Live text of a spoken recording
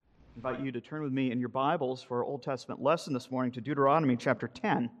invite you to turn with me in your Bibles for our Old Testament lesson this morning to Deuteronomy chapter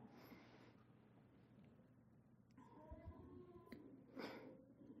 10.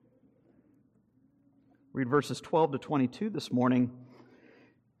 Read verses 12 to 22 this morning.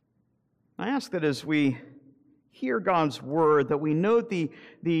 I ask that as we hear God's word, that we note the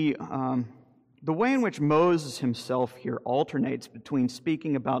way in which Moses himself here alternates between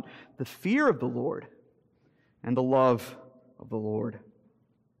speaking about the fear of the Lord and the love of the Lord.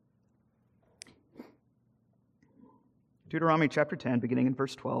 Deuteronomy chapter 10, beginning in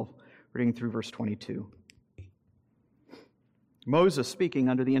verse 12, reading through verse 22. Moses speaking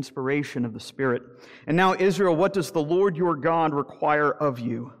under the inspiration of the Spirit. And now, Israel, what does the Lord your God require of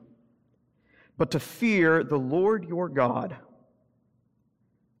you? But to fear the Lord your God,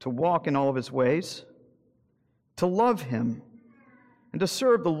 to walk in all of his ways, to love him, and to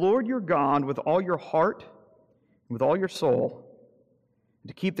serve the Lord your God with all your heart and with all your soul, and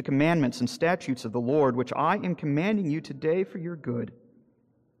to keep the commandments and statutes of the Lord, which I am commanding you today for your good.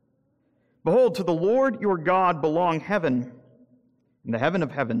 Behold, to the Lord your God belong heaven, and the heaven of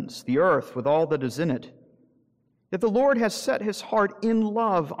heavens, the earth with all that is in it. Yet the Lord has set his heart in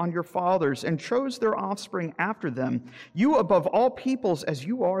love on your fathers, and chose their offspring after them, you above all peoples as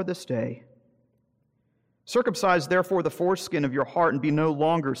you are this day. Circumcise therefore the foreskin of your heart, and be no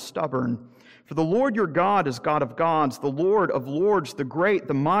longer stubborn. For the Lord your God is God of gods, the Lord of lords, the great,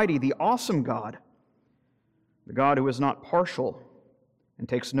 the mighty, the awesome God, the God who is not partial and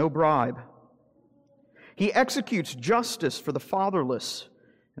takes no bribe. He executes justice for the fatherless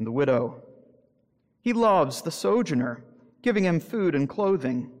and the widow. He loves the sojourner, giving him food and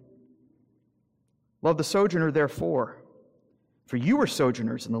clothing. Love the sojourner, therefore, for you were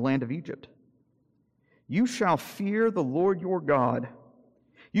sojourners in the land of Egypt. You shall fear the Lord your God.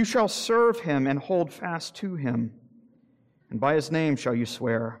 You shall serve him and hold fast to him. And by his name shall you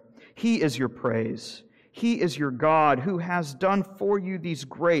swear. He is your praise. He is your God, who has done for you these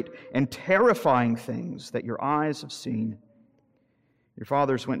great and terrifying things that your eyes have seen. Your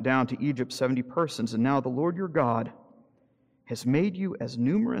fathers went down to Egypt 70 persons, and now the Lord your God has made you as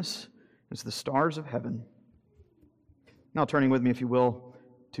numerous as the stars of heaven. Now turning with me, if you will,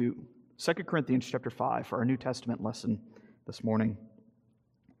 to 2 Corinthians chapter 5 for our New Testament lesson this morning.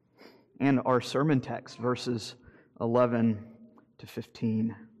 And our sermon text, verses 11 to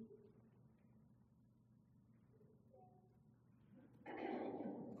 15.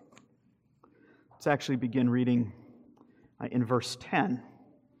 Let's actually begin reading in verse 10,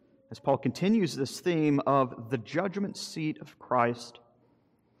 as Paul continues this theme of the judgment seat of Christ.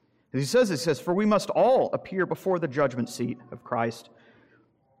 As he says, for we must all appear before the judgment seat of Christ,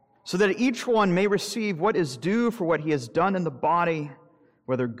 so that each one may receive what is due for what he has done in the body,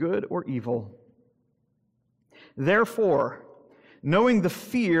 whether good or evil. Therefore, knowing the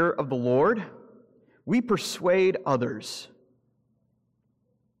fear of the Lord, we persuade others.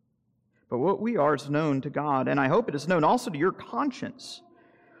 But what we are is known to God, and I hope it is known also to your conscience.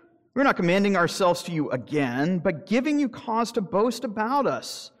 We're not commending ourselves to you again, but giving you cause to boast about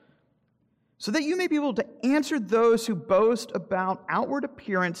us, so that you may be able to answer those who boast about outward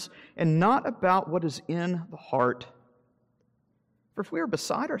appearance and not about what is in the heart. For if we are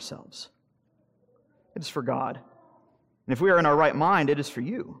beside ourselves, it is for God. And if we are in our right mind, it is for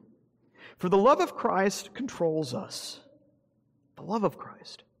you. For the love of Christ controls us. The love of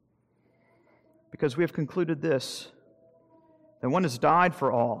Christ. Because we have concluded this, that one has died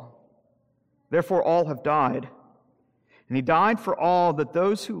for all. Therefore all have died. And he died for all, that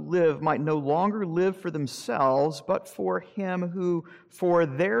those who live might no longer live for themselves, but for him who for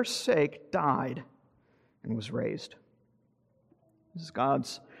their sake died and was raised. This is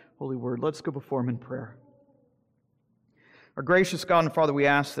God's holy word. Let's go before him in prayer. Our gracious God and Father, we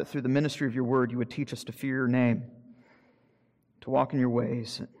ask that through the ministry of your word, you would teach us to fear your name, to walk in your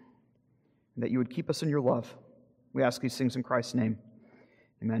ways, and that you would keep us in your love. We ask these things in Christ's name.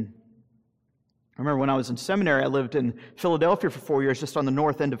 Amen. I remember when I was in seminary, I lived in Philadelphia for 4 years, just on the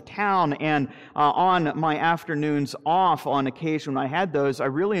north end of town, and on my afternoons off, on occasion when I had those, I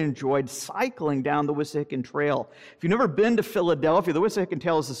really enjoyed cycling down the Wissahickon Trail. If you've never been to Philadelphia, the Wissahickon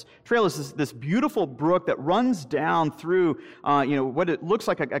Trail is this beautiful brook that runs down through what it looks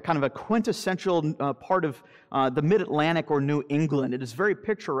like a kind of a quintessential part of the Mid-Atlantic or New England. It is very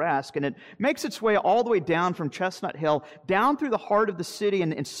picturesque, and it makes its way all the way down from Chestnut Hill, down through the heart of the city,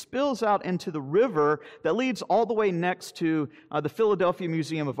 and spills out into the river that leads all the way next to the Philadelphia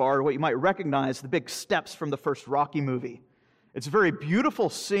Museum of Art, what you might recognize, the big steps from the first Rocky movie. It's a very beautiful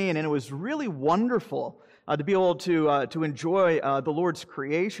scene, and it was really wonderful to be able to enjoy the Lord's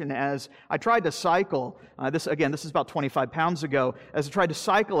creation as I tried to cycle. This is about 25 pounds ago, as I tried to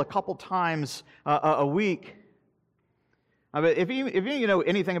cycle a couple times a week. But if you know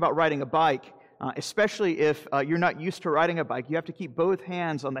anything about riding a bike, especially if you're not used to riding a bike, you have to keep both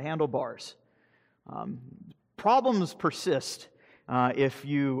hands on the handlebars. Problems persist if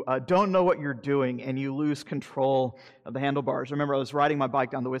you don't know what you're doing and you lose control of the handlebars. I remember I was riding my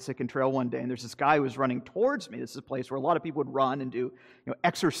bike down the Wissahickon Trail one day, and there's this guy who was running towards me. This is a place where a lot of people would run and do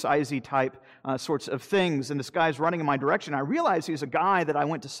exercisey type sorts of things, and this guy's running in my direction. I realized he was a guy that I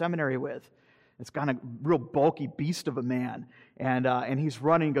went to seminary with. It's kind of real bulky beast of a man. And he's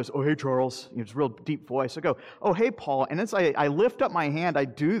running and goes, "Oh, hey, Charles." It's a real deep voice. I go, "Oh, hey, Paul." And as I lift up my hand, I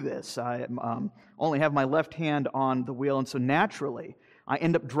do this. I only have my left hand on the wheel, and so naturally, I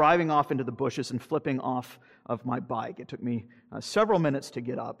end up driving off into the bushes and flipping off of my bike. It took me several minutes to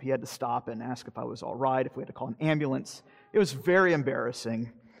get up. He had to stop and ask if I was all right, if we had to call an ambulance. It was very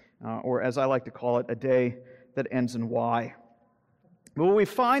embarrassing, or as I like to call it, a day that ends in Y. But what we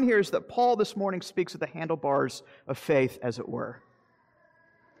find here is that Paul this morning speaks of the handlebars of faith, as it were.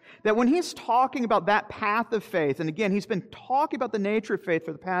 That when he's talking about that path of faith, and again, he's been talking about the nature of faith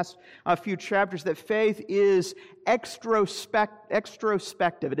for the past few chapters, that faith is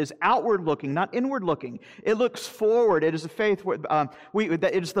extrospective. It is outward-looking, not inward-looking. It looks forward. It is a faith that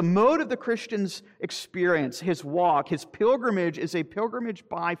it is the mode of the Christian's experience, his walk, his pilgrimage is a pilgrimage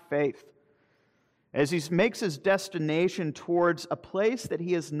by faith, as he makes his destination towards a place that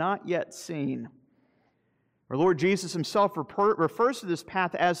he has not yet seen. Our Lord Jesus himself refers to this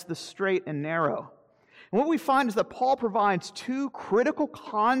path as the straight and narrow. And what we find is that Paul provides two critical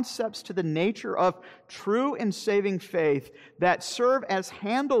concepts to the nature of true and saving faith that serve as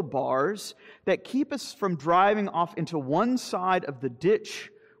handlebars that keep us from driving off into one side of the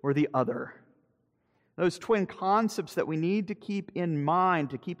ditch or the other. Those twin concepts that we need to keep in mind,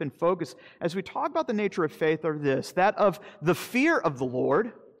 to keep in focus as we talk about the nature of faith are this: that of the fear of the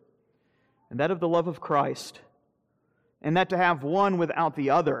Lord and that of the love of Christ. And that to have one without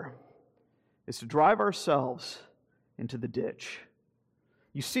the other is to drive ourselves into the ditch.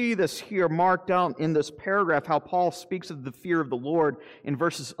 You see this here marked out in this paragraph, how Paul speaks of the fear of the Lord in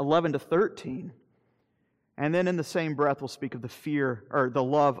verses 11 to 13. And then in the same breath we'll speak of the fear or the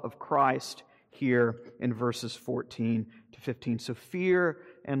love of Christ here in verses 14 to 15. So fear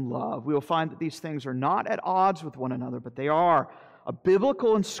and love. We will find that these things are not at odds with one another, but they are a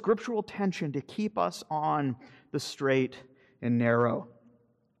biblical and scriptural tension to keep us on the straight and narrow.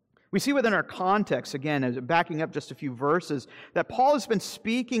 We see within our context, again, as backing up just a few verses, that Paul has been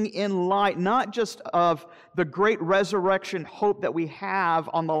speaking in light not just of the great resurrection hope that we have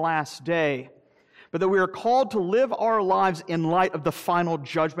on the last day, but that we are called to live our lives in light of the final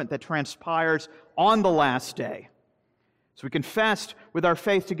judgment that transpires on the last day. So we confessed with our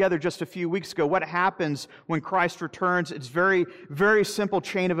faith together just a few weeks ago what happens when Christ returns. It's very, very simple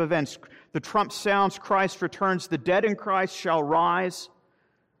chain of events. The trump sounds, Christ returns, the dead in Christ shall rise,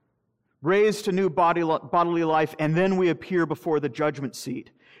 raised to new bodily life, and then we appear before the judgment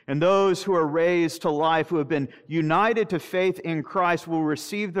seat. And those who are raised to life, who have been united to faith in Christ, will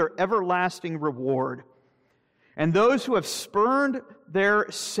receive their everlasting reward. And those who have spurned their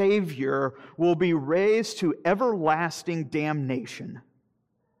Savior will be raised to everlasting damnation.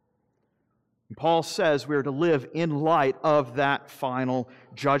 And Paul says we are to live in light of that final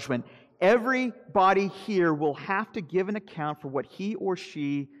judgment. Everybody here will have to give an account for what he or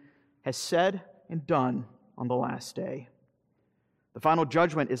she has said and done on the last day. The final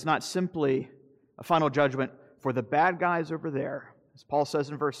judgment is not simply a final judgment for the bad guys over there. As Paul says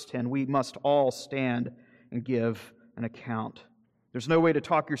in verse 10, we must all stand and give an account. There's no way to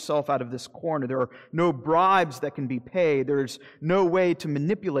talk yourself out of this corner. There are no bribes that can be paid. There's no way to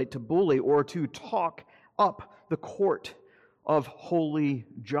manipulate, to bully, or to talk up the court of holy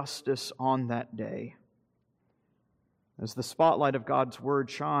justice on that day. As the spotlight of God's Word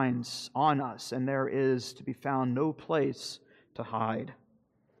shines on us, and there is to be found no place to hide.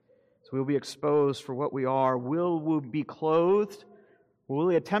 So we'll be exposed for what we are. Will we be clothed? Will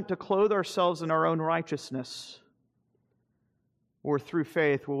we attempt to clothe ourselves in our own righteousness? Or through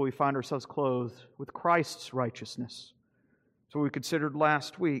faith will we find ourselves clothed with Christ's righteousness? That's what we considered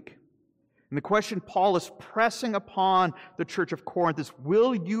last week. And the question Paul is pressing upon the church of Corinth is,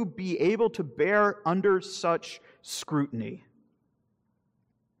 will you be able to bear under such scrutiny?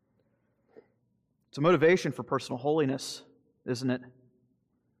 It's a motivation for personal holiness, isn't it?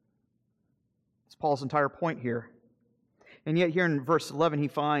 It's Paul's entire point here. And yet here in verse 11,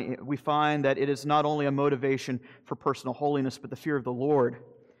 we find that it is not only a motivation for personal holiness, but the fear of the Lord.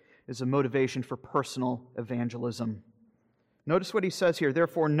 is a motivation for personal evangelism. Notice what he says here.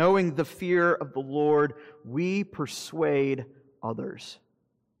 Therefore, knowing the fear of the Lord, we persuade others.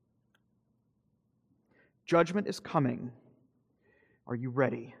 Judgment is coming. Are you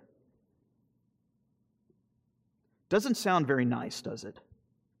ready? Doesn't sound very nice, does it?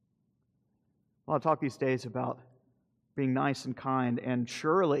 A lot of talk these days about being nice and kind, and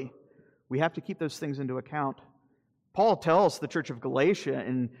surely we have to keep those things into account. Paul tells the church of Galatia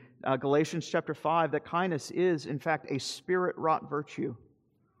in Galatians chapter 5 that kindness is, in fact, a spirit-wrought virtue.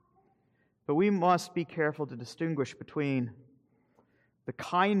 But we must be careful to distinguish between the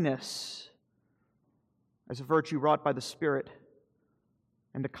kindness as a virtue wrought by the Spirit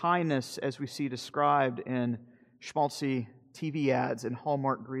and the kindness as we see described in schmaltzy TV ads and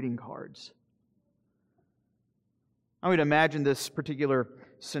Hallmark greeting cards. I would imagine this particular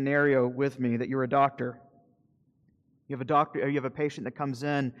scenario with me, that you're a doctor. You have a patient that comes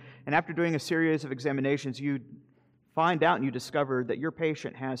in, and after doing a series of examinations, you find out and you discover that your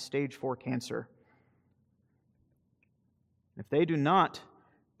patient has stage 4 cancer. If they do not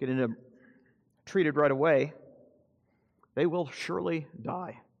get treated right away, they will surely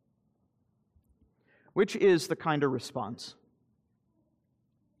die. Which is the kinder response?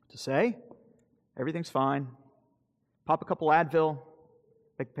 To say, everything's fine, pop a couple Advil,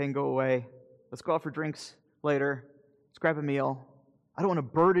 make the pain go away, let's go out for drinks later, let's grab a meal. I don't want to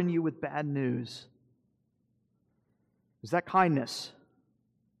burden you with bad news. Is that kindness?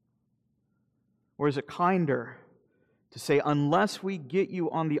 Or is it kinder to say, unless we get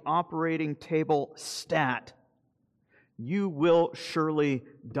you on the operating table stat, you will surely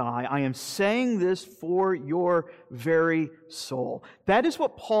die. I am saying this for your very soul. That is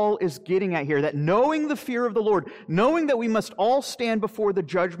what Paul is getting at here, that knowing the fear of the Lord, knowing that we must all stand before the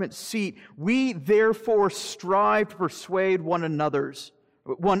judgment seat, we therefore strive to persuade one another,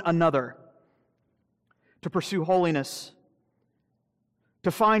 to pursue holiness,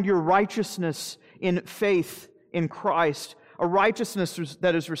 to find your righteousness in faith in Christ, a righteousness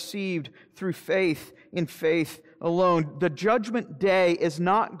that is received through faith in faith alone. The judgment day is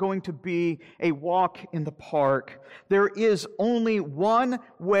not going to be a walk in the park. There is only one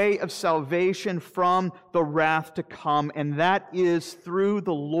way of salvation from the wrath to come, and that is through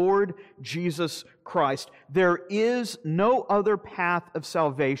the Lord Jesus Christ. There is no other path of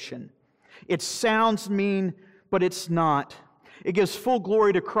salvation. It sounds mean, but it's not. It gives full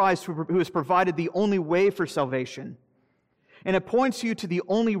glory to Christ, who has provided the only way for salvation. And it points you to the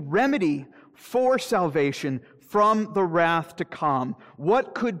only remedy for salvation from the wrath to come.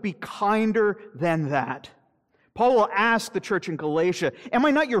 What could be kinder than that? Paul will ask the church in Galatia, am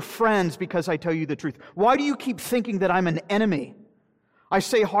I not your friends because I tell you the truth? Why do you keep thinking that I'm an enemy? I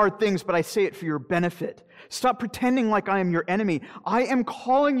say hard things, but I say it for your benefit. Stop pretending like I am your enemy. I am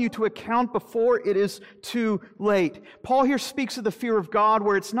calling you to account before it is too late. Paul here speaks of the fear of God,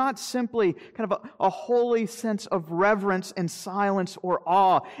 where it's not simply kind of a holy sense of reverence and silence or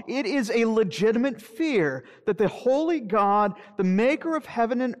awe. It is a legitimate fear that the holy God, the maker of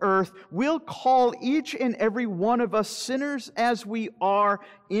heaven and earth, will call each and every one of us, sinners as we are,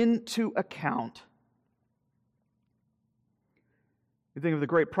 into account. You think of the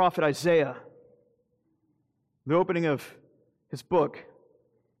great prophet Isaiah, the opening of his book,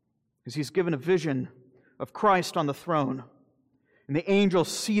 as he's given a vision of Christ on the throne, and the angels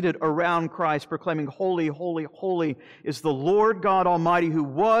seated around Christ proclaiming, holy, holy, holy is the Lord God Almighty, who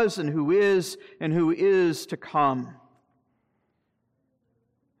was and who is to come.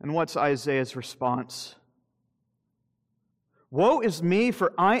 And what's Isaiah's response? Woe is me,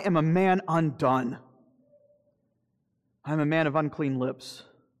 for I am a man undone. I am a man of unclean lips.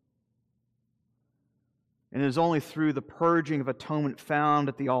 And it is only through the purging of atonement found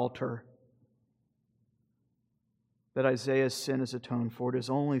at the altar that Isaiah's sin is atoned for. It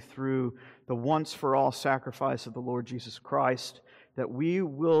is only through the once-for-all sacrifice of the Lord Jesus Christ that we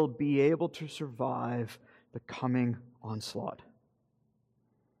will be able to survive the coming onslaught.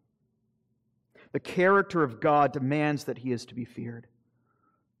 The character of God demands that He is to be feared.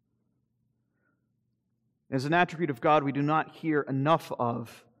 As an attribute of God we do not hear enough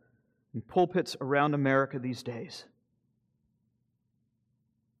of in pulpits around America these days.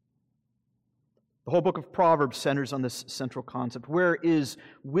 The whole book of Proverbs centers on this central concept. Where is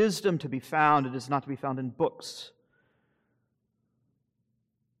wisdom to be found? It is not to be found in books.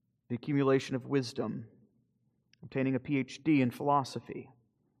 The accumulation of wisdom, obtaining a PhD in philosophy.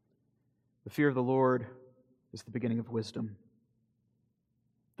 The fear of the Lord is the beginning of wisdom.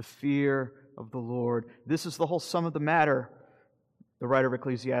 The fear of the Lord. This is the whole sum of the matter The writer of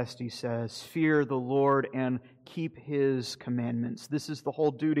Ecclesiastes says, "Fear the Lord and keep His commandments." This is the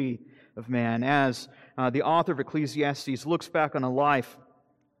whole duty of man. As the author of Ecclesiastes looks back on a life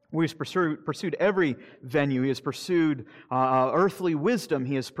where he's pursued every venue, he has pursued earthly wisdom,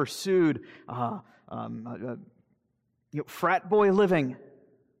 he has pursued frat boy living,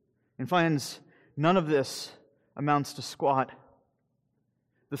 and finds none of this amounts to squat.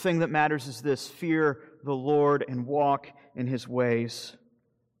 The thing that matters is this: fear the Lord and walk in His ways.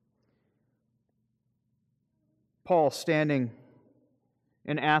 Paul, standing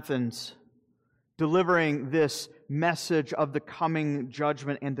in Athens, delivering this message of the coming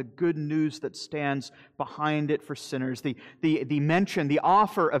judgment and the good news that stands behind it for sinners. The mention, the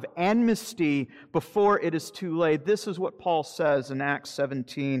offer of amnesty before it is too late. This is what Paul says in Acts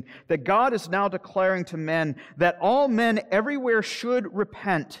 17, that God is now declaring to men that all men everywhere should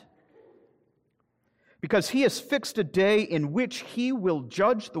repent, because He has fixed a day in which He will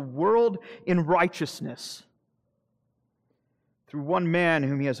judge the world in righteousness through one man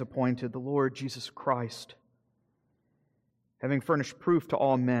whom He has appointed, the Lord Jesus Christ, having furnished proof to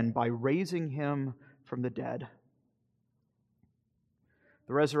all men by raising Him from the dead.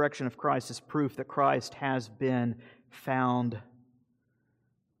 The resurrection of Christ is proof that Christ has been found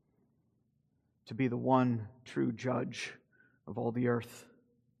to be the one true judge of all the earth.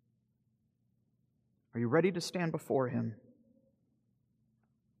 Are you ready to stand before Him?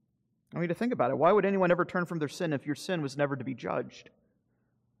 I mean, to think about it. Why would anyone ever turn from their sin if your sin was never to be judged?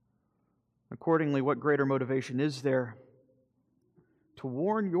 Accordingly, what greater motivation is there to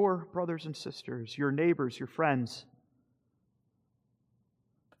warn your brothers and sisters, your neighbors, your friends?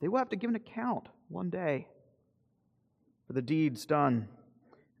 They will have to give an account one day for the deeds done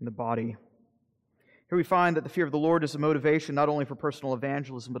in the body. Here we find that the fear of the Lord is a motivation not only for personal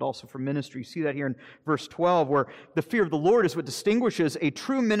evangelism, but also for ministry. You see that here in verse 12, where the fear of the Lord is what distinguishes a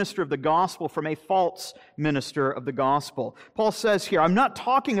true minister of the gospel from a false minister of the gospel. Paul says here, I'm not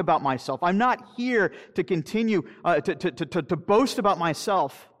talking about myself. I'm not here to continue to boast about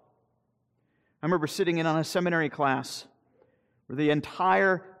myself. I remember sitting in on a seminary class where the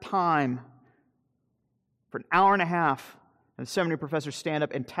entire time, for an hour and a half, the seminary professors stand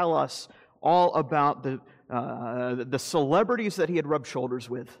up and tell us all about the celebrities that he had rubbed shoulders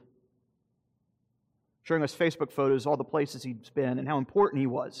with, showing us Facebook photos, all the places he'd been, and how important he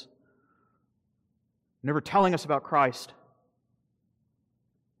was, never telling us about Christ.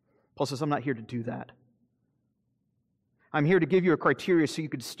 Paul says, I'm not here to do that. I'm here to give you a criteria so you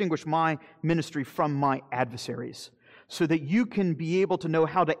can distinguish my ministry from my adversaries, so that you can be able to know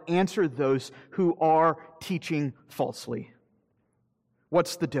how to answer those who are teaching falsely.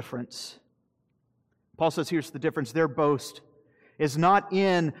 What's the difference? Paul says, here's the difference. Their boast is not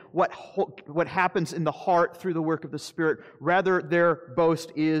in what happens in the heart through the work of the Spirit. Rather, their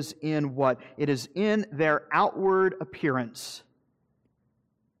boast is in what? It is in their outward appearance.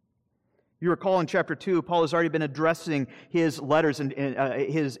 You recall in chapter 2, Paul has already been addressing his letters and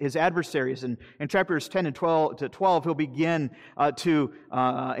his adversaries. And in chapters 10 and 12, he'll begin to,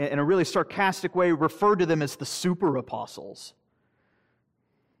 in a really sarcastic way, refer to them as the super apostles.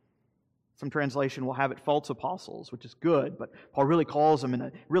 Some translation will have it false apostles, which is good, but Paul really calls them in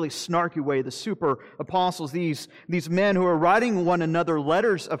a really snarky way the super apostles. These men who are writing one another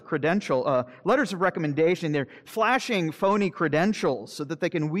letters of recommendation. They're flashing phony credentials so that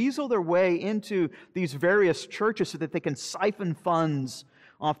they can weasel their way into these various churches so that they can siphon funds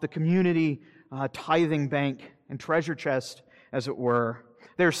off the community tithing bank and treasure chest, as it were.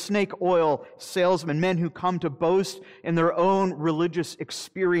 They're snake oil salesmen, men who come to boast in their own religious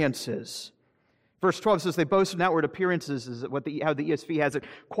experiences. Verse 12 says they boast in outward appearances, is how the ESV has it.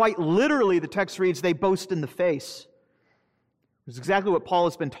 Quite literally, the text reads, they boast in the face. It's exactly what Paul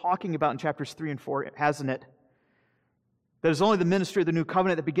has been talking about in chapters 3 and 4, hasn't it? That it's only the ministry of the new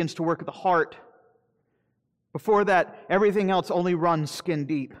covenant that begins to work at the heart. Before that, everything else only runs skin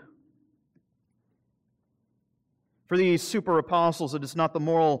deep. For these super apostles, it is not the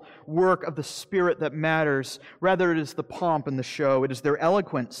moral work of the Spirit that matters. Rather, it is the pomp and the show. It is their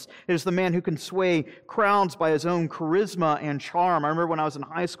eloquence. It is the man who can sway crowds by his own charisma and charm. I remember when I was in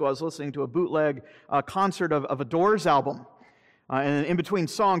high school, I was listening to a bootleg concert of a Doors album. And in between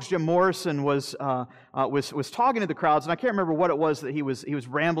songs, Jim Morrison was talking to the crowds, and I can't remember what it was that he was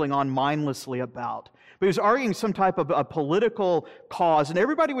rambling on mindlessly about. But he was arguing some type of a political cause, and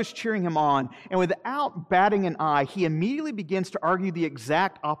everybody was cheering him on. And without batting an eye, he immediately begins to argue the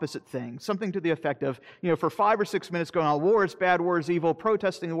exact opposite thing. Something to the effect of, for 5 or 6 minutes going on, war is bad, war is evil,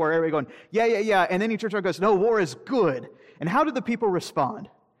 protesting the war, everybody going, yeah. And then he turns around and goes, no, war is good. And how did the people respond?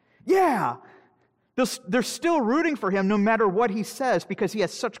 Yeah. They're still rooting for him no matter what he says because he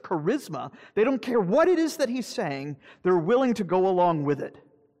has such charisma. They don't care what it is that he's saying. They're willing to go along with it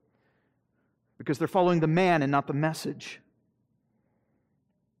because they're following the man and not the message.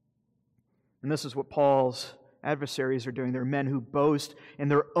 And this is what Paul's adversaries are doing. They're men who boast in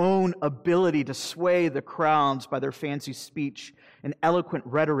their own ability to sway the crowds by their fancy speech and eloquent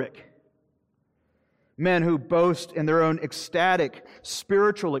rhetoric. Men who boast in their own ecstatic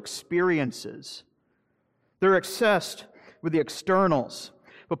spiritual experiences. They're obsessed with the externals.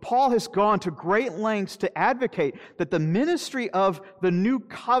 But Paul has gone to great lengths to advocate that the ministry of the new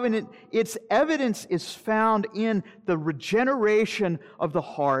covenant, its evidence is found in the regeneration of the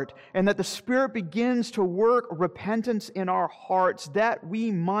heart, and that the Spirit begins to work repentance in our hearts that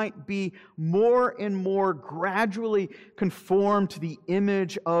we might be more and more gradually conformed to the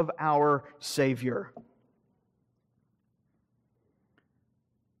image of our Savior.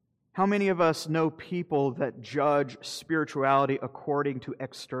 How many of us know people that judge spirituality according to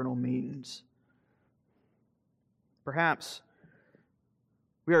external means? Perhaps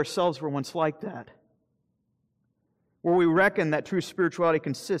we ourselves were once like that, where we reckon that true spirituality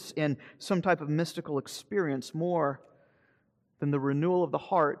consists in some type of mystical experience more than the renewal of the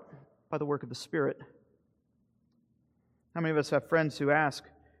heart by the work of the Spirit. How many of us have friends who ask,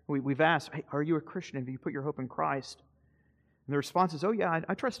 we've asked, hey, are you a Christian? Have you put your hope in Christ? And the response is, oh yeah,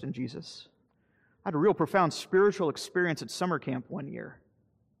 I trust in Jesus. I had a real profound spiritual experience at summer camp one year.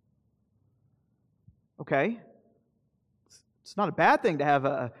 Okay. It's not a bad thing to have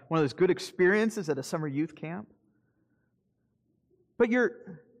one of those good experiences at a summer youth camp. But you're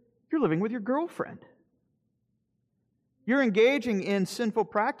living with your girlfriend. You're engaging in sinful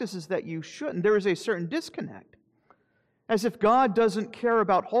practices that you shouldn't. There is a certain disconnect. As if God doesn't care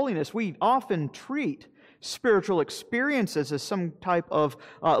about holiness. We often treat spiritual experiences as some type of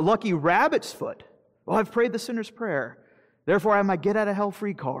lucky rabbit's foot. Well, I've prayed the sinner's prayer. Therefore, I have my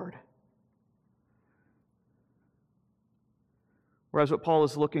get-out-of-hell-free card. Whereas what Paul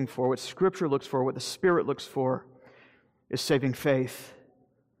is looking for, what Scripture looks for, what the Spirit looks for, is saving faith.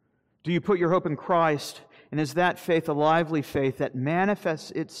 Do you put your hope in Christ? And is that faith a lively faith that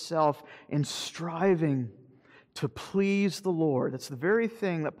manifests itself in striving to please the Lord? That's the very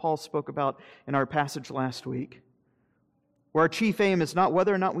thing that Paul spoke about in our passage last week, where our chief aim is not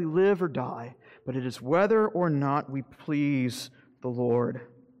whether or not we live or die, but it is whether or not we please the Lord.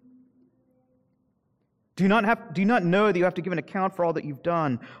 Do you not know that you have to give an account for all that you've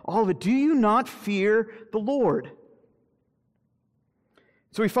done? All of it. Do you not fear the Lord?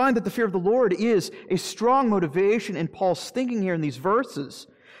 So we find that the fear of the Lord is a strong motivation in Paul's thinking here in these verses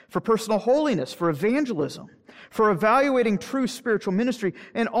for personal holiness, for evangelism, for evaluating true spiritual ministry,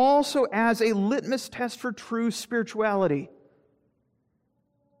 and also as a litmus test for true spirituality.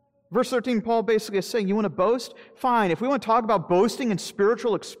 Verse 13, Paul basically is saying, you want to boast? Fine. If we want to talk about boasting and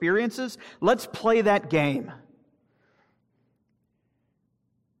spiritual experiences, let's play that game.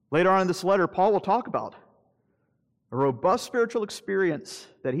 Later on in this letter, Paul will talk about a robust spiritual experience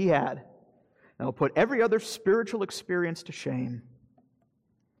that he had, and will put every other spiritual experience to shame.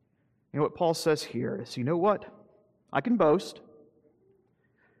 You know what Paul says here is, you know what? I can boast,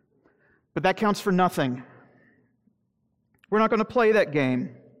 but that counts for nothing. We're not going to play that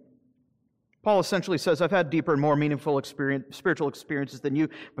game. Paul essentially says, I've had deeper and more meaningful spiritual experiences than you,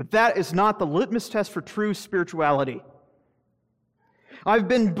 but that is not the litmus test for true spirituality. I've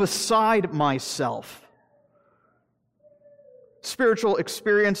been beside myself. Spiritual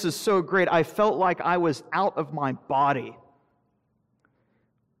experience is so great, I felt like I was out of my body.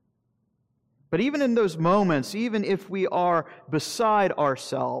 But even in those moments, even if we are beside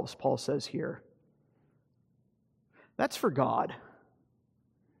ourselves, Paul says here, that's for God.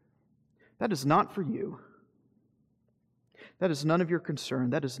 That is not for you. That is none of your concern.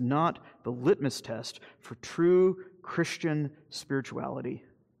 That is not the litmus test for true Christian spirituality.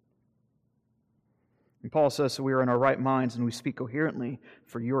 And Paul says that we are in our right minds and we speak coherently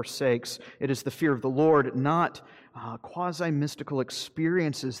for your sakes. It is the fear of the Lord, not quasi-mystical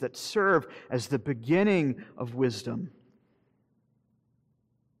experiences that serve as the beginning of wisdom.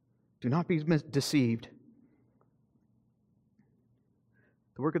 Do not be deceived.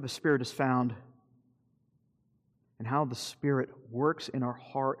 The work of the Spirit is found in how the Spirit works in our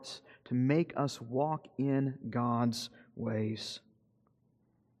hearts to make us walk in God's ways.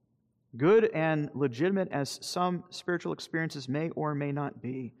 Good and legitimate as some spiritual experiences may or may not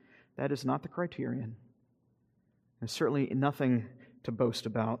be, that is not the criterion. And certainly nothing to boast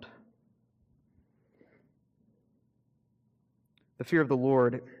about. The fear of the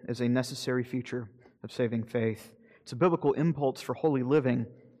Lord is a necessary feature of saving faith. It's a biblical impulse for holy living.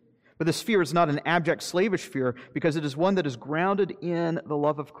 But this fear is not an abject slavish fear, because it is one that is grounded in the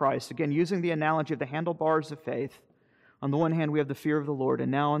love of Christ. Again, using the analogy of the handlebars of faith, on the one hand we have the fear of the Lord,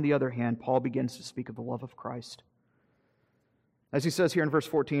 and now on the other hand, Paul begins to speak of the love of Christ. As he says here in verse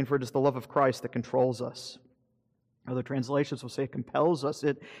 14, for it is the love of Christ that controls us. Other translations will say it compels us,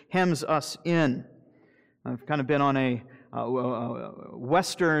 it hems us in. I've kind of been on a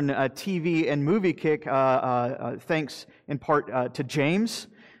Western TV and movie kick, thanks in part to James.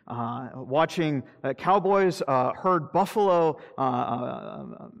 Watching cowboys herd buffalo. I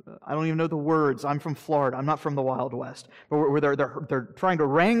don't even know the words. I'm from Florida. I'm not from the Wild West. But where they're trying to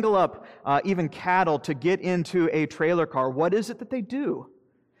wrangle up even cattle to get into a trailer car. What is it that they do?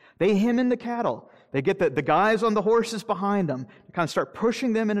 They hem in the cattle. They get the guys on the horses behind them, kind of start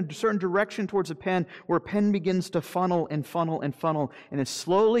pushing them in a certain direction towards a pen, where a pen begins to funnel and funnel and funnel, and it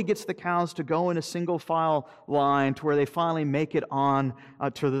slowly gets the cows to go in a single file line to where they finally make it on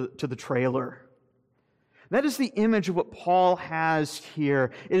to the trailer. That is the image of what Paul has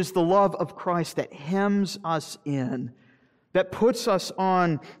here. It is the love of Christ that hems us in, that puts us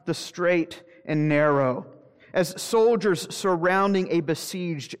on the straight and narrow. As soldiers surrounding a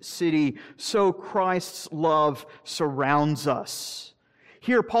besieged city, so Christ's love surrounds us.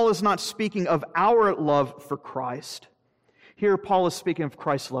 Here, Paul is not speaking of our love for Christ. Here, Paul is speaking of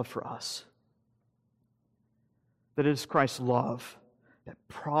Christ's love for us. That it is Christ's love that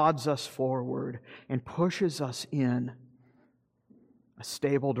prods us forward and pushes us in a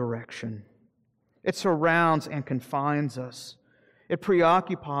stable direction. It surrounds and confines us. It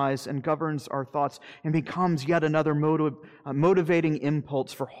preoccupies and governs our thoughts and becomes yet another motivating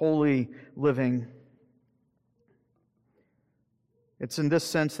impulse for holy living. It's in this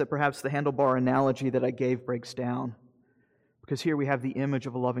sense that perhaps the handlebar analogy that I gave breaks down. Because here we have the image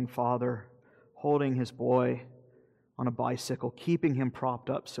of a loving father holding his boy on a bicycle, keeping him propped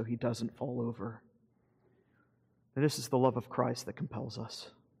up so he doesn't fall over. And this is the love of Christ that compels us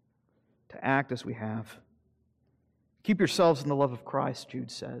to act as we have. Keep yourselves in the love of Christ, Jude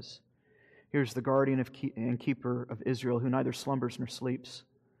says. Here's the guardian and keeper of Israel, who neither slumbers nor sleeps,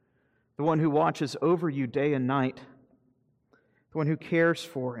 the one who watches over you day and night, the one who cares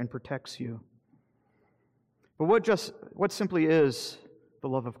for and protects you. But what simply is the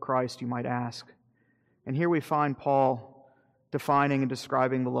love of Christ, you might ask? And here we find Paul defining and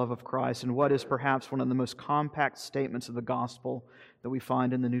describing the love of Christ in what is perhaps one of the most compact statements of the gospel that we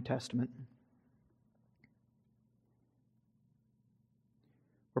find in the New Testament.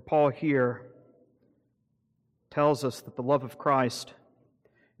 Where Paul here tells us that the love of Christ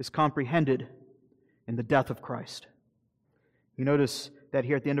is comprehended in the death of Christ. You notice that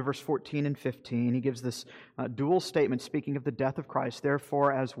here at the end of verse 14 and 15, he gives this dual statement speaking of the death of Christ.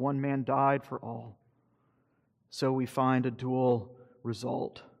 Therefore, as one man died for all, so we find a dual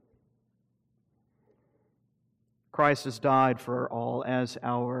result. Christ has died for all as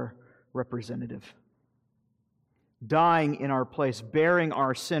our representative, dying in our place, bearing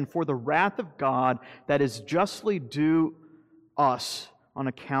our sin for the wrath of God that is justly due us on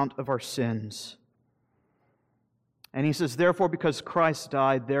account of our sins. And he says, therefore, because Christ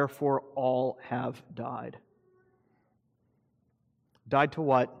died, therefore all have died. Died to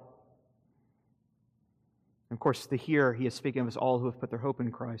what? Of course, here he is speaking of us all who have put their hope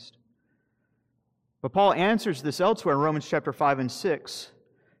in Christ. But Paul answers this elsewhere in Romans chapter 5 and 6.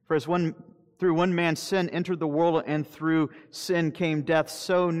 For as through one man's sin entered the world, and through sin came death,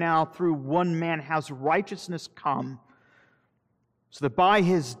 so now through one man has righteousness come, so that by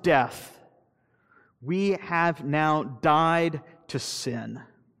his death we have now died to sin.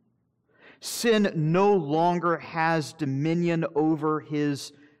 Sin no longer has dominion over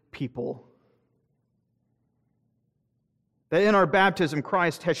his people. That in our baptism,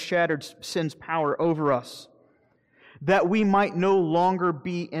 Christ has shattered sin's power over us, that we might no longer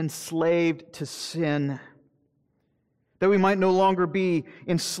be enslaved to sin, that we might no longer be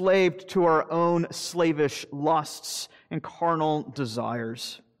enslaved to our own slavish lusts and carnal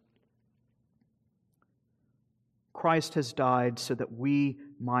desires. Christ has died so that we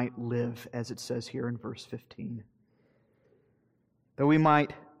might live, as it says here in verse 15. That we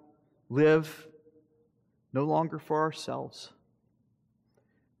might live no longer for ourselves,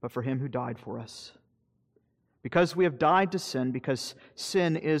 but for Him who died for us. Because we have died to sin, because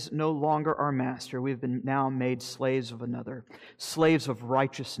sin is no longer our master, we have been now made slaves of another, slaves of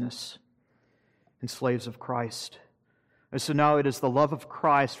righteousness, and slaves of Christ. And so now it is the love of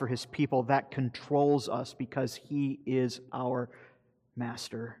Christ for His people that controls us, because He is our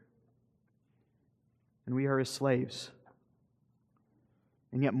master. And we are His slaves.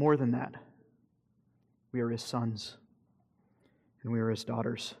 And yet more than that, we are His sons, and we are His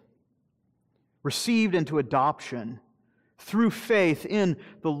daughters. received into adoption through faith in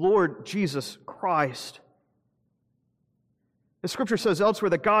the Lord Jesus Christ. The Scripture says elsewhere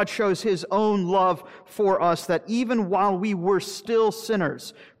that God shows His own love for us, that even while we were still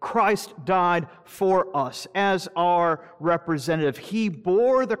sinners, Christ died for us as our representative. He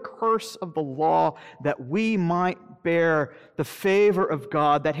bore the curse of the law that we might bear the favor of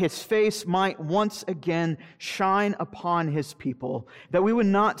God, that His face might once again shine upon His people, that we would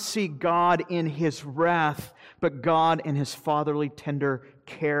not see God in His wrath, but God in His fatherly, tender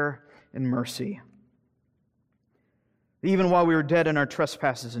care and mercy. Even while we were dead in our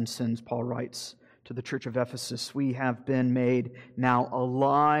trespasses and sins, Paul writes to the church of Ephesus, we have been made now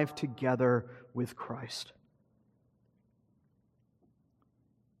alive together with Christ.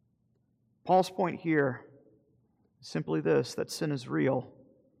 Paul's point here is simply this, that sin is real.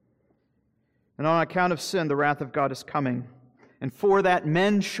 And on account of sin, the wrath of God is coming. And for that,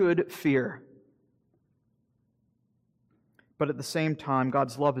 men should fear. But at the same time,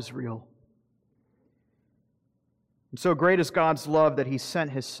 God's love is real. And so great is God's love that He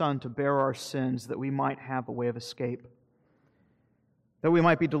sent His Son to bear our sins, that we might have a way of escape, that we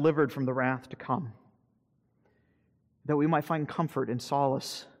might be delivered from the wrath to come, that we might find comfort and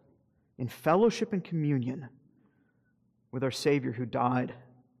solace in fellowship and communion with our Savior who died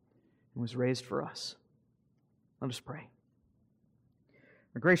and was raised for us. Let us pray.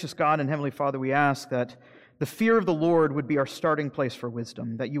 Our gracious God and Heavenly Father, we ask that the fear of the Lord would be our starting place for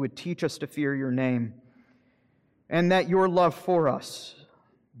wisdom, that You would teach us to fear Your name, and that Your love for us,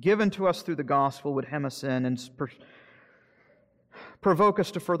 given to us through the gospel, would hem us in and provoke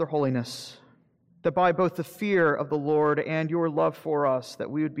us to further holiness, that by both the fear of the Lord and Your love for us,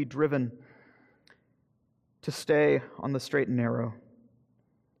 that we would be driven to stay on the straight and narrow.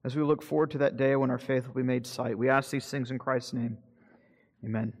 As we look forward to that day when our faith will be made sight, we ask these things in Christ's name.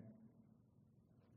 Amen.